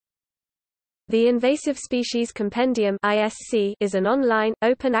The Invasive Species Compendium (ISC) is an online,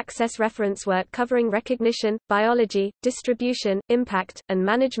 open-access reference work covering recognition, biology, distribution, impact, and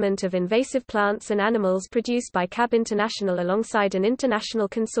management of invasive plants and animals produced by CAB International alongside an international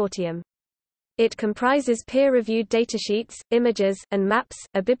consortium. It comprises peer-reviewed datasheets, images, and maps,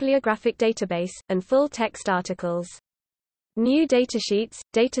 a bibliographic database, and full-text articles. New datasheets,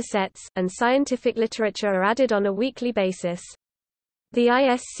 datasets, and scientific literature are added on a weekly basis. The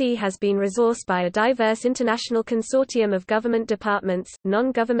ISC has been resourced by a diverse international consortium of government departments,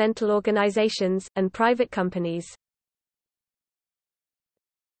 non-governmental organizations, and private companies.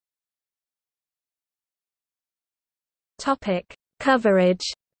 Topic: Coverage.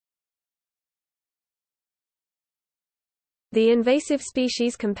 The Invasive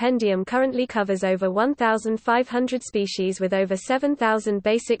Species Compendium currently covers over 1,500 species with over 7,000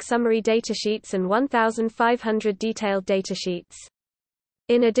 basic summary datasheets and 1,500 detailed datasheets.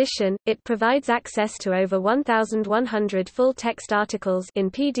 In addition, it provides access to over 1,100 full-text articles in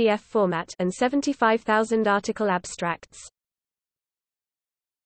PDF format and 75,000 article abstracts.